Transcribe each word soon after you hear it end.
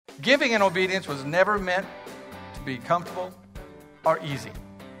Giving and obedience was never meant to be comfortable or easy.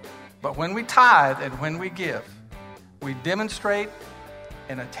 But when we tithe and when we give, we demonstrate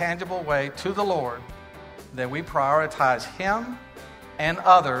in a tangible way to the Lord that we prioritize Him and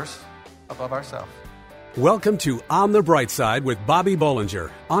others above ourselves. Welcome to On the Bright Side with Bobby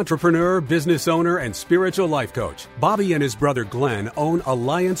Bollinger, entrepreneur, business owner, and spiritual life coach. Bobby and his brother Glenn own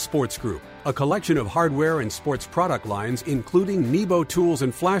Alliance Sports Group, a collection of hardware and sports product lines, including Nebo tools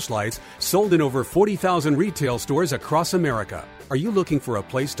and flashlights, sold in over 40,000 retail stores across America. Are you looking for a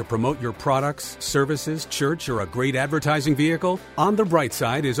place to promote your products, services, church, or a great advertising vehicle? On the Bright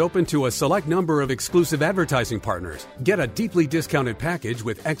Side is open to a select number of exclusive advertising partners. Get a deeply discounted package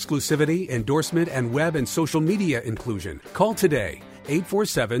with exclusivity, endorsement, and web and social media inclusion. Call today,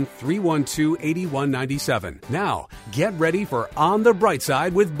 847-312-8197. Now, get ready for On the Bright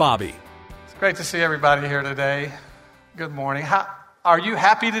Side with Bobby. It's great to see everybody here today. Good morning. Are you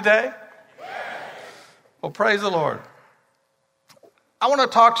happy today? Well, praise the Lord. I want to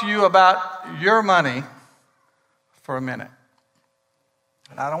talk to you about your money for a minute.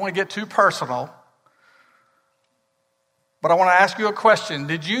 And I don't want to get too personal, but I want to ask you a question.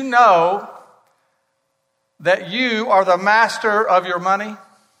 Did you know that you are the master of your money?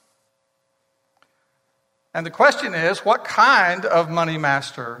 And the question is, what kind of money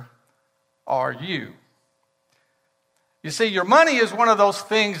master are you? You see, your money is one of those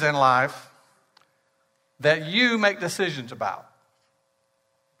things in life that you make decisions about.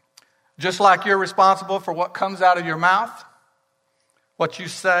 Just like you're responsible for what comes out of your mouth, what you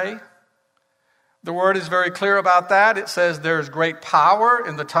say. The word is very clear about that. It says there is great power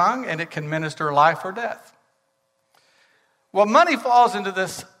in the tongue and it can minister life or death. Well, money falls into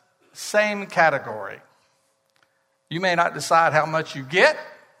this same category. You may not decide how much you get,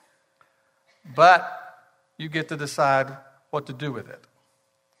 but you get to decide what to do with it.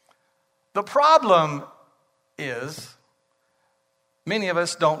 The problem is, many of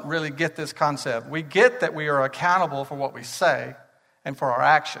us don't really get this concept. We get that we are accountable for what we say and for our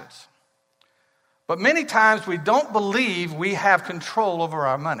actions. But many times we don't believe we have control over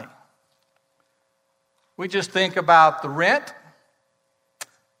our money. We just think about the rent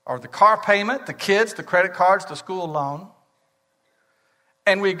or the car payment, the kids, the credit cards, the school loan.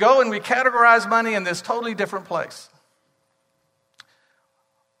 And we go and we categorize money in this totally different place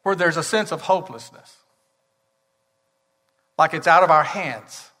where there's a sense of hopelessness. Like it's out of our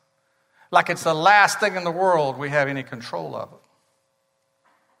hands. Like it's the last thing in the world we have any control of it.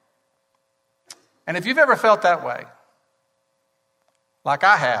 And if you've ever felt that way, like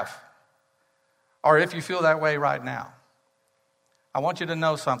I have, or if you feel that way right now, I want you to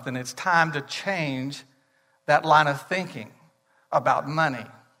know something. It's time to change that line of thinking about money.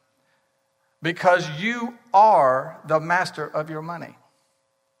 Because you are the master of your money.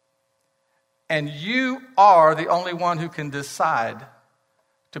 And you are the only one who can decide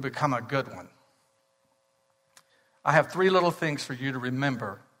to become a good one. I have 3 little things for you to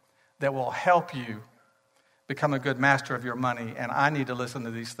remember that will help you become a good master of your money, and I need to listen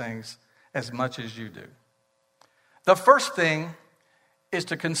to these things as much as you do. The first thing is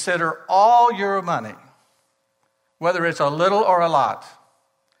to consider all your money, whether it's a little or a lot,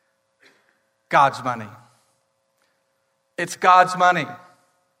 God's money. It's God's money.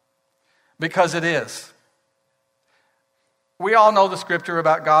 Because it is. We all know the scripture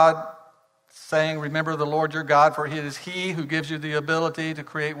about God saying, remember the Lord your God, for it is He who gives you the ability to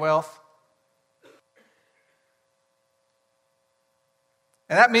create wealth.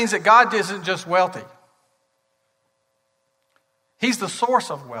 And that means that God isn't just wealthy. He's the source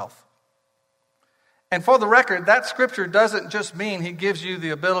of wealth. And for the record, that scripture doesn't just mean He gives you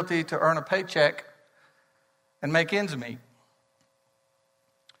the ability to earn a paycheck and make ends meet.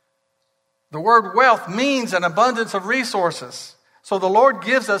 The word wealth means an abundance of resources. So the Lord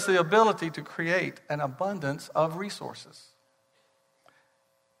gives us the ability to create an abundance of resources.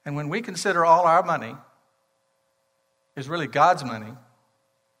 And when we consider all our money is really God's money,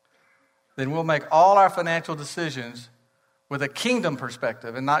 then we'll make all our financial decisions with a kingdom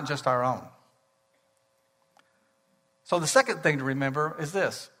perspective and not just our own. So the second thing to remember is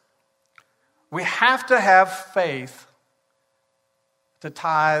this. We have to have faith to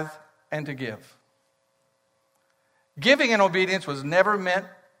tithe and to give. Giving and obedience was never meant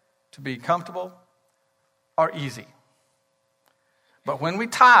to be comfortable or easy. But when we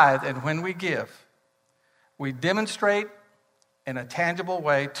tithe and when we give, we demonstrate in a tangible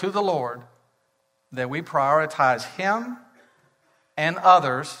way to the Lord that we prioritize Him and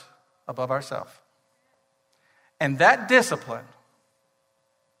others above ourselves. And that discipline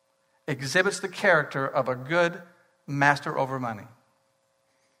exhibits the character of a good master over money.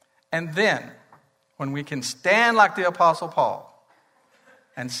 And then, when we can stand like the Apostle Paul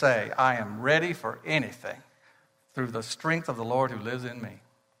and say, I am ready for anything through the strength of the Lord who lives in me.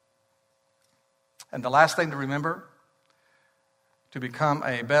 And the last thing to remember, to become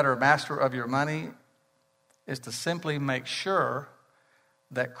a better master of your money, is to simply make sure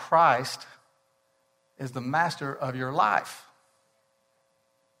that Christ is the master of your life.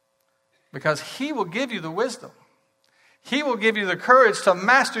 Because he will give you the wisdom. He will give you the courage to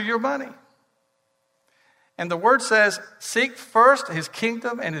master your money. And the word says, seek first his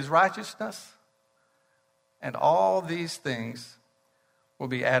kingdom and his righteousness, and all these things will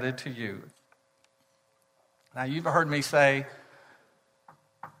be added to you. Now, you've heard me say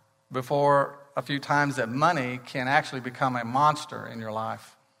before a few times that money can actually become a monster in your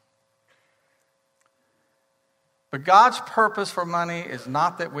life. But God's purpose for money is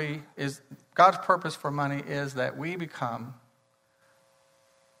that we become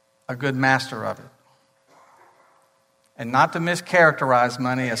a good master of it. And not to mischaracterize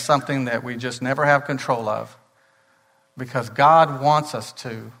money as something that we just never have control of, because God wants us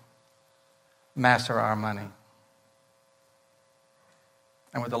to master our money.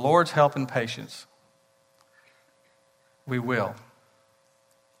 And with the Lord's help and patience, we will.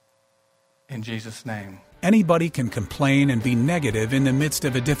 In Jesus' name. Anybody can complain and be negative in the midst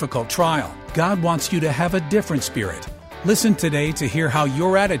of a difficult trial. God wants you to have a different spirit. Listen today to hear how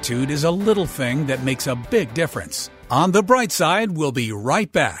your attitude is a little thing that makes a big difference. On the Bright Side, we'll be right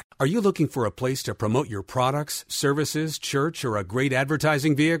back. Are you looking for a place to promote your products, services, church, or a great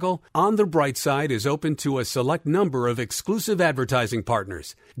advertising vehicle? On the Bright Side is open to a select number of exclusive advertising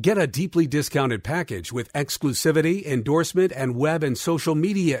partners. Get a deeply discounted package with exclusivity, endorsement, and web and social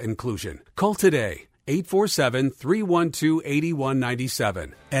media inclusion. Call today.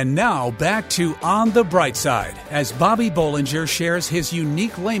 847-312-8197. And now back to On the Bright Side as Bobby Bollinger shares his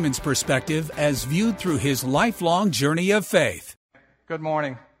unique layman's perspective as viewed through his lifelong journey of faith. Good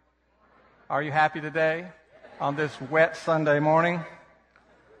morning. Are you happy today on this wet Sunday morning?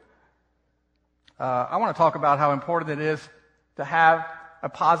 I want to talk about how important it is to have a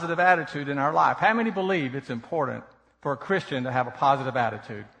positive attitude in our life. How many believe it's important for a Christian to have a positive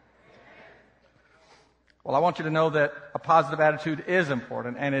attitude? Well, I want you to know that a positive attitude is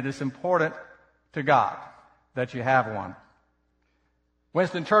important, and it is important to God that you have one.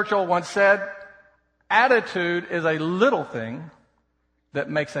 Winston Churchill once said, attitude is a little thing that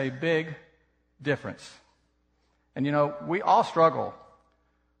makes a big difference. And you know, we all struggle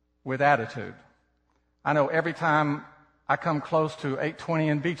with attitude. I know every time I come close to 820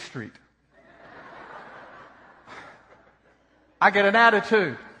 and Beach Street, I get an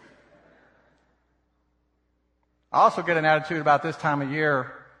attitude. I also get an attitude about this time of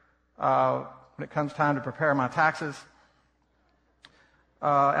year when it comes time to prepare my taxes.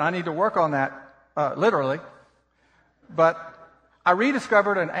 And I need to work on that, literally. But I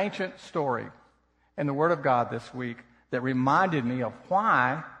rediscovered an ancient story in the Word of God this week that reminded me of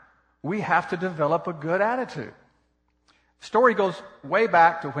why we have to develop a good attitude. The story goes way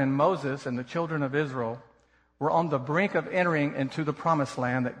back to when Moses and the children of Israel were on the brink of entering into the promised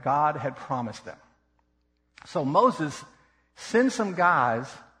land that God had promised them. So Moses sends some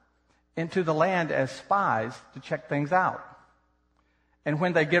guys into the land as spies to check things out. And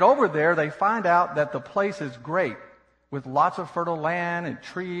when they get over there, they find out that the place is great, with lots of fertile land and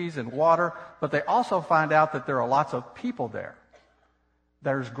trees and water, but they also find out that there are lots of people there.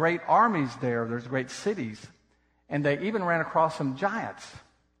 There's great armies there, there's great cities, and they even ran across some giants,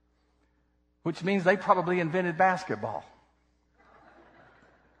 which means they probably invented basketball.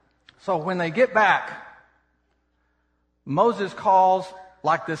 So when they get back, Moses calls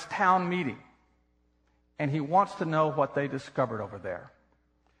like this town meeting, and he wants to know what they discovered over there.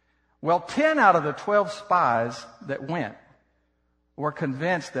 Well, 10 out of the 12 spies that went were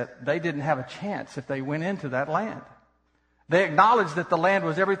convinced that they didn't have a chance if they went into that land. They acknowledged that the land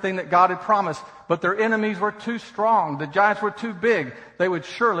was everything that God had promised, but their enemies were too strong. The giants were too big. They would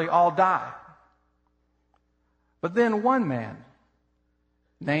surely all die. But then one man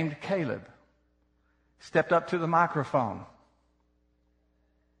named Caleb stepped up to the microphone.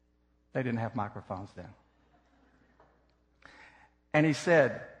 They didn't have microphones then. And he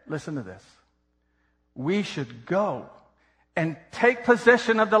said, listen to this. We should go and take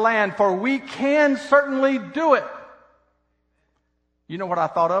possession of the land, for we can certainly do it. You know what I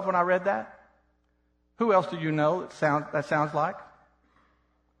thought of when I read that? Who else do you know that sounds like?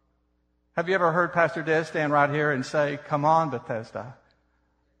 Have you ever heard Pastor Des stand right here and say, come on, Bethesda,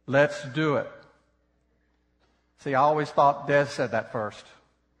 let's do it? See, I always thought Des said that first.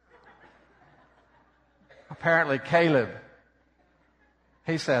 Apparently, Caleb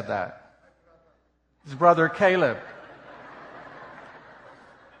He said that. His brother Caleb.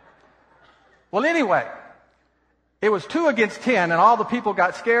 Well, anyway, it was 2 against 10, and all the people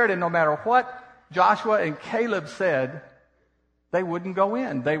got scared, and no matter what Joshua and Caleb said, they wouldn't go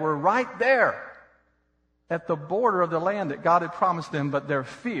in. They were right there at the border of the land that God had promised them, but their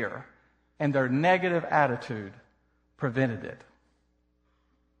fear and their negative attitude prevented it.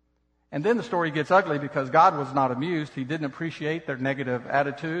 And then the story gets ugly because God was not amused. He didn't appreciate their negative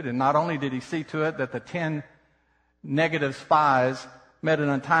attitude, and not only did he see to it that the 10 negative spies met an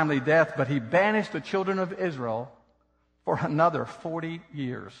untimely death, but he banished the children of Israel for another 40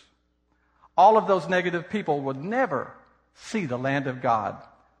 years. All of those negative people would never see the land of God,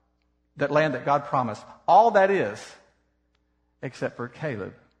 that land that God promised. All that is, except for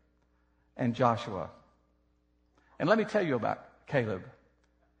Caleb and Joshua. And let me tell you about Caleb.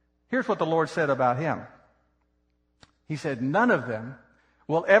 Here's what the Lord said about him. He said, none of them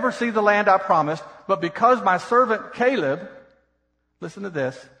will ever see the land I promised, but because my servant Caleb, listen to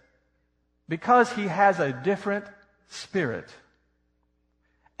this, because he has a different spirit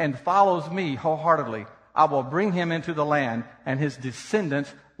and follows me wholeheartedly, I will bring him into the land, and his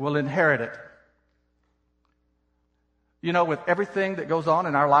descendants will inherit it. You know, with everything that goes on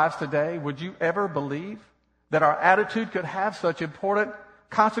in our lives today, would you ever believe that our attitude could have such important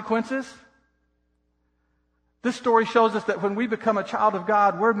consequences? This story shows us that when we become a child of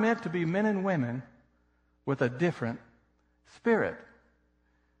God, we're meant to be men and women with a different spirit.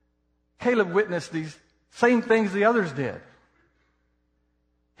 Caleb witnessed these same things the others did.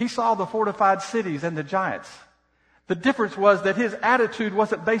 He saw the fortified cities and the giants. The difference was that his attitude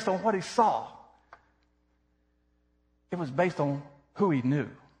wasn't based on what he saw. It was based on who he knew.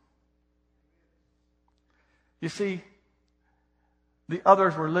 You see, the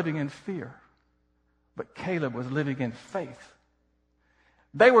others were living in fear, but Caleb was living in faith.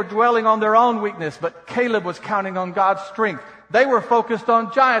 They were dwelling on their own weakness, but Caleb was counting on God's strength. They were focused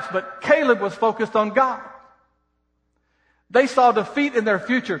on giants, but Caleb was focused on God. They saw defeat in their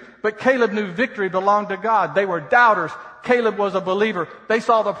future, but Caleb knew victory belonged to God. They were doubters. Caleb was a believer. They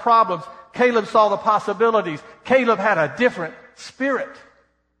saw the problems. Caleb saw the possibilities. Caleb had a different spirit.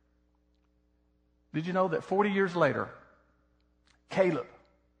 Did you know that 40 years later, Caleb,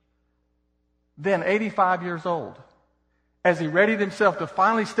 then 85 years old, as he readied himself to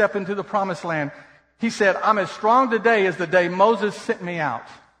finally step into the promised land, he said, I'm as strong today as the day Moses sent me out.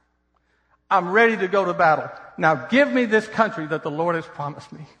 I'm ready to go to battle. Now give me this country that the Lord has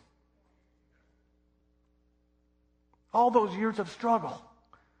promised me. All those years of struggle,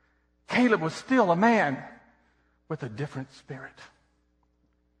 Caleb was still a man with a different spirit.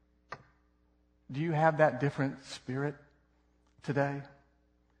 Do you have that different spirit today?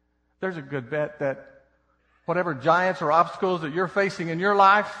 There's a good bet that whatever giants or obstacles that you're facing in your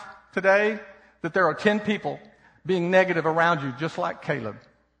life today, that there are 10 people being negative around you, just like Caleb.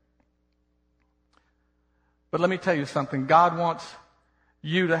 But let me tell you something. God wants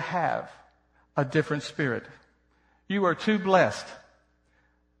you to have a different spirit. You are too blessed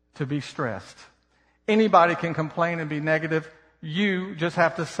to be stressed. Anybody can complain and be negative. You just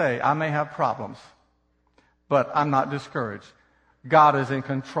have to say, I may have problems, but I'm not discouraged. God is in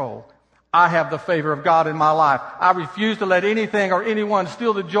control. I have the favor of God in my life. I refuse to let anything or anyone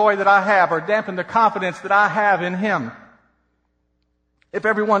steal the joy that I have or dampen the confidence that I have in Him. If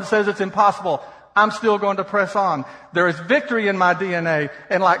everyone says it's impossible, I'm still going to press on. There is victory in my DNA.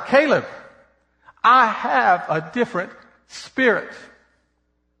 And like Caleb, I have a different spirit.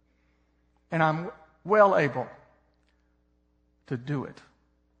 And I'm well able to do it.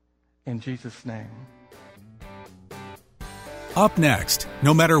 In Jesus' name. Up next,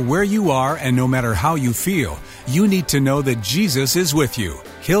 no matter where you are and no matter how you feel, you need to know that Jesus is with you.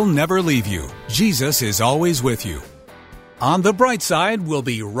 He'll never leave you. Jesus is always with you. On the Bright Side, we'll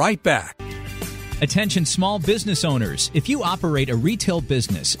be right back. Attention small business owners. If you operate a retail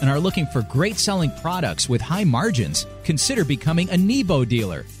business and are looking for great selling products with high margins, consider becoming a Nebo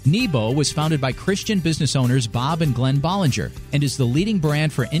dealer. Nebo was founded by Christian business owners Bob and Glenn Bollinger and is the leading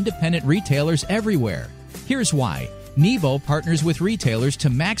brand for independent retailers everywhere. Here's why. Nebo partners with retailers to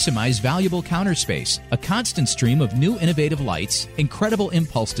maximize valuable counter space, a constant stream of new innovative lights, incredible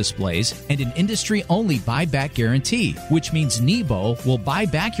impulse displays, and an industry-only buyback guarantee, which means Nebo will buy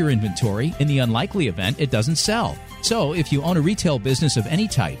back your inventory in the unlikely event it doesn't sell. So, if you own a retail business of any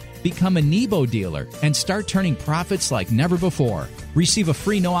type, Become a Nebo dealer and start turning profits like never before. Receive a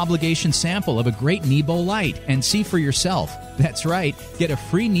free no-obligation sample of a great Nebo light and see for yourself. That's right, get a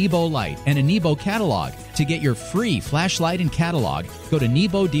free Nebo light and a Nebo catalog. To get your free flashlight and catalog, go to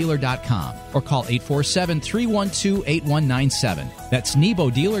NeboDealer.com or call 847-312-8197. That's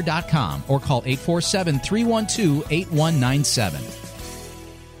NeboDealer.com or call 847-312-8197.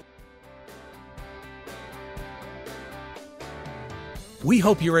 We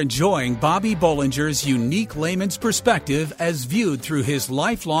hope you're enjoying Bobby Bollinger's unique layman's perspective as viewed through his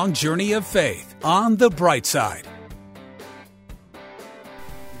lifelong journey of faith on the bright side.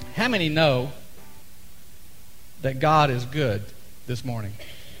 How many know that God is good this morning?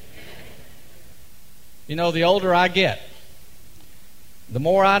 You know, the older I get, the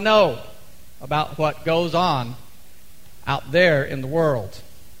more I know about what goes on out there in the world.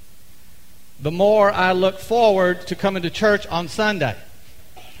 The more I look forward to coming to church on Sunday.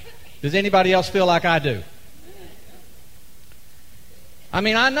 Does anybody else feel like I do? I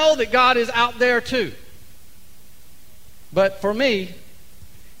mean, I know that God is out there too. But for me,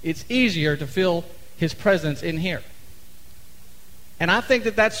 it's easier to feel His presence in here. And I think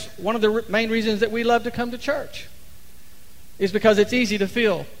that that's one of the main reasons that we love to come to church, is because it's easy to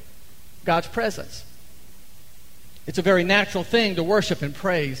feel God's presence. It's a very natural thing to worship and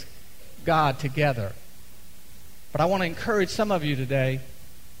praise God together. But I want to encourage some of you today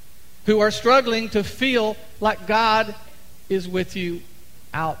who are struggling to feel like God is with you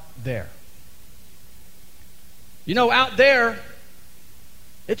out there. You know, out there,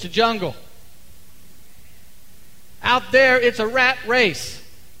 it's a jungle. Out there, it's a rat race.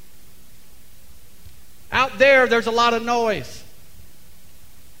 Out there, there's a lot of noise.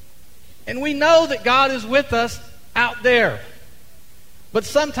 And we know that God is with us out there. But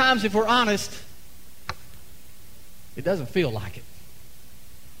sometimes, if we're honest, it doesn't feel like it.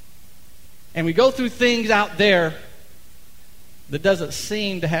 And we go through things out there that doesn't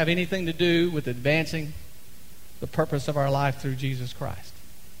seem to have anything to do with advancing the purpose of our life through Jesus Christ.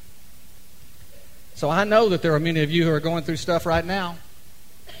 So I know that there are many of you who are going through stuff right now.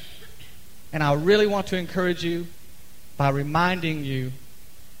 And I really want to encourage you by reminding you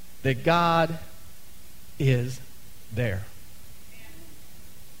that God is there.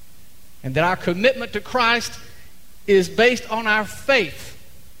 And that our commitment to Christ is based on our faith,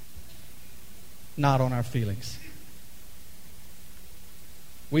 not on our feelings.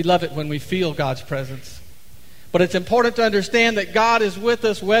 We love it when we feel God's presence. But it's important to understand that God is with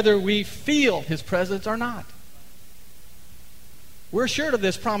us whether we feel His presence or not. We're assured of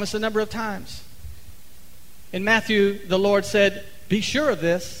this promise a number of times. In Matthew, the Lord said, "Be sure of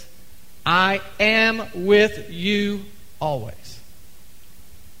this, I am with you always,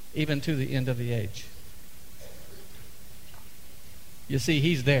 even to the end of the age." You see,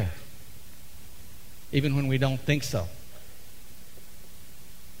 He's there, even when we don't think so.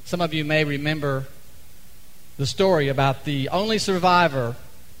 Some of you may remember the story about the only survivor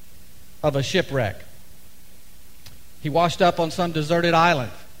of a shipwreck. He washed up on some deserted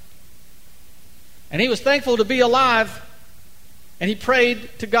island. And he was thankful to be alive, and he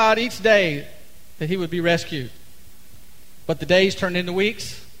prayed to God each day that he would be rescued. But the days turned into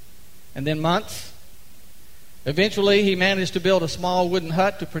weeks, and then months. Eventually, he managed to build a small wooden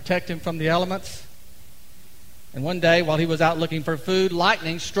hut to protect him from the elements. And one day, while he was out looking for food,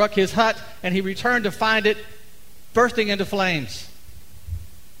 lightning struck his hut, and he returned to find it bursting into flames.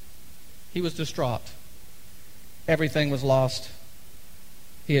 He was distraught. Everything was lost.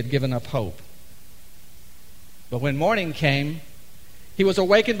 He had given up hope. But when morning came, he was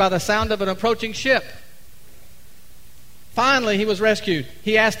awakened by the sound of an approaching ship. Finally, he was rescued.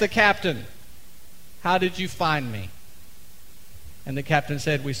 He asked the captain, "How did you find me?" And the captain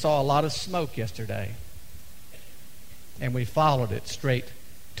said, "We saw a lot of smoke yesterday, and we followed it straight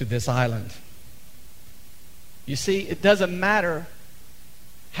to this island." You see, it doesn't matter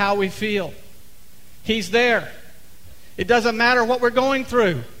how we feel. He's there. It doesn't matter what we're going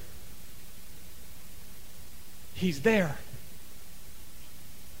through. He's there.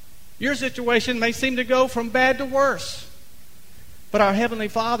 Your situation may seem to go from bad to worse, but our Heavenly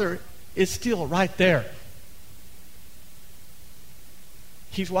Father is still right there.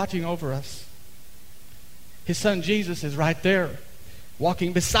 He's watching over us. His Son Jesus is right there,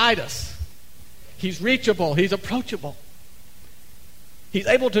 walking beside us. He's reachable. He's approachable. He's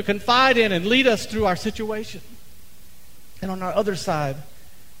able to confide in and lead us through our situation. And on our other side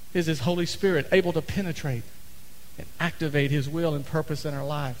is His Holy Spirit, able to penetrate and activate His will and purpose in our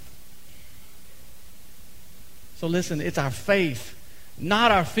life. So listen, it's our faith,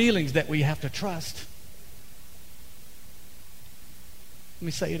 not our feelings, that we have to trust. Let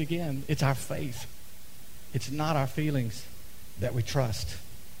me say it again. It's our faith. It's not our feelings that we trust.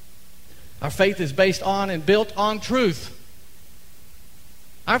 Our faith is based on and built on truth.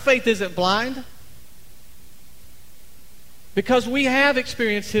 Our faith isn't blind because we have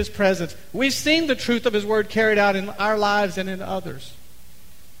experienced His presence. We've seen the truth of His Word carried out in our lives and in others.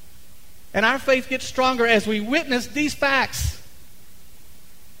 And our faith gets stronger as we witness these facts.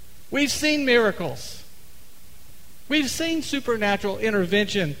 We've seen miracles. We've seen supernatural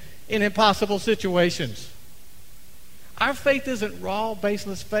intervention in impossible situations. Our faith isn't raw,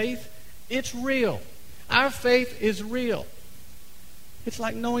 baseless faith. It's real. Our faith is real. It's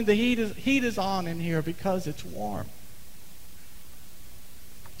like knowing the heat is on in here because it's warm.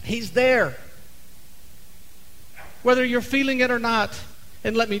 He's there, whether you're feeling it or not.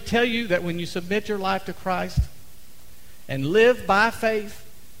 And let me tell you that when you submit your life to Christ and live by faith,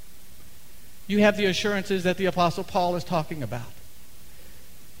 you have the assurances that the Apostle Paul is talking about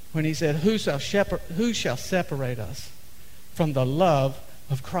when he said, who shall separate us from the love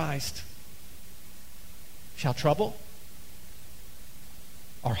of Christ? Shall trouble,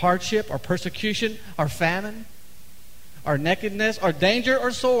 or hardship, or persecution, or famine, or nakedness, or danger,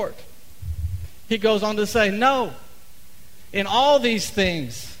 or sword? He goes on to say, no. In all these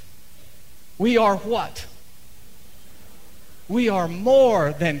things, we are what? We are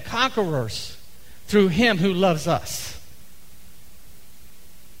more than conquerors through Him who loves us.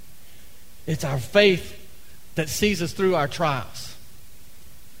 It's our faith that sees us through our trials.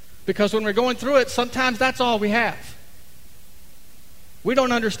 Because when we're going through it, sometimes that's all we have. We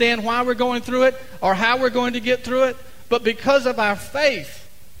don't understand why we're going through it or how we're going to get through it, but because of our faith,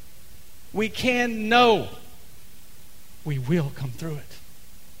 we can know we will come through it.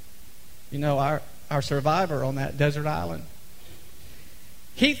 You know, our survivor on that desert island,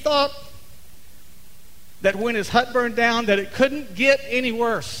 he thought that when his hut burned down that it couldn't get any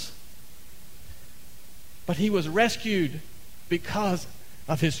worse. But he was rescued because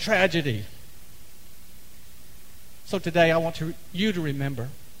of his tragedy. So today I want you to remember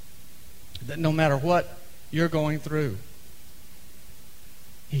that no matter what you're going through,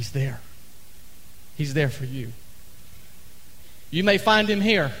 He's there. He's there for you. You may find Him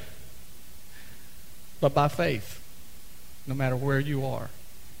here, but by faith, no matter where you are,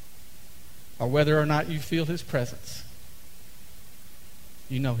 or whether or not you feel His presence,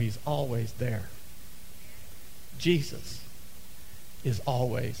 you know He's always there. Jesus is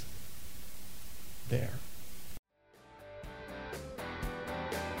always there.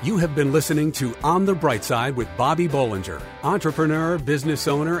 You have been listening to On the Bright Side with Bobby Bollinger, entrepreneur, business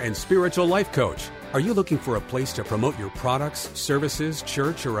owner, and spiritual life coach. Are you looking for a place to promote your products, services,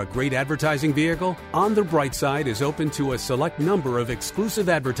 church, or a great advertising vehicle? On the Bright Side is open to a select number of exclusive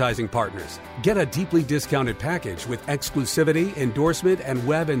advertising partners. Get a deeply discounted package with exclusivity, endorsement, and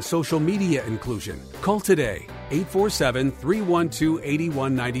web and social media inclusion. Call today,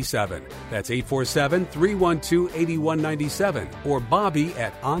 847-312-8197. That's 847-312-8197 or Bobby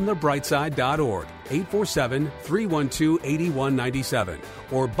at onthebrightside.org. 847-312-8197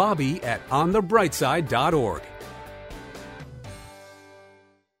 or Bobby at onthebrightside.org.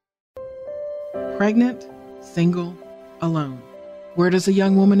 Pregnant, single, alone. Where does a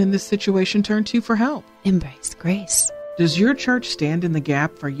young woman in this situation turn to for help? Embrace Grace. Does your church stand in the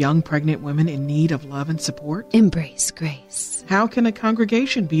gap for young pregnant women in need of love and support? Embrace Grace. How can a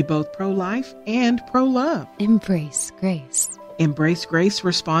congregation be both pro-life and pro-love? Embrace Grace. Embrace Grace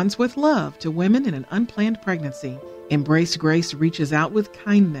responds with love to women in an unplanned pregnancy. Embrace Grace reaches out with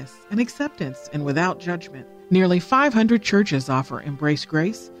kindness and acceptance and without judgment. Nearly 500 churches offer Embrace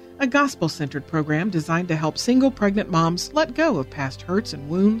Grace, a gospel-centered program designed to help single pregnant moms let go of past hurts and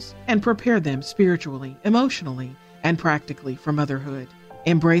wounds and prepare them spiritually, emotionally, and practically for motherhood.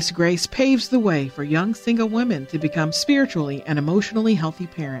 Embrace Grace paves the way for young single women to become spiritually and emotionally healthy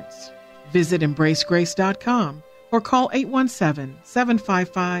parents. Visit embracegrace.com or call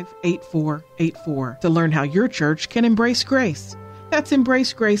 817-755-8484 to learn how your church can embrace grace. That's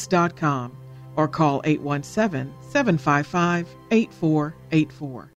embracegrace.com or call 817-755-8484.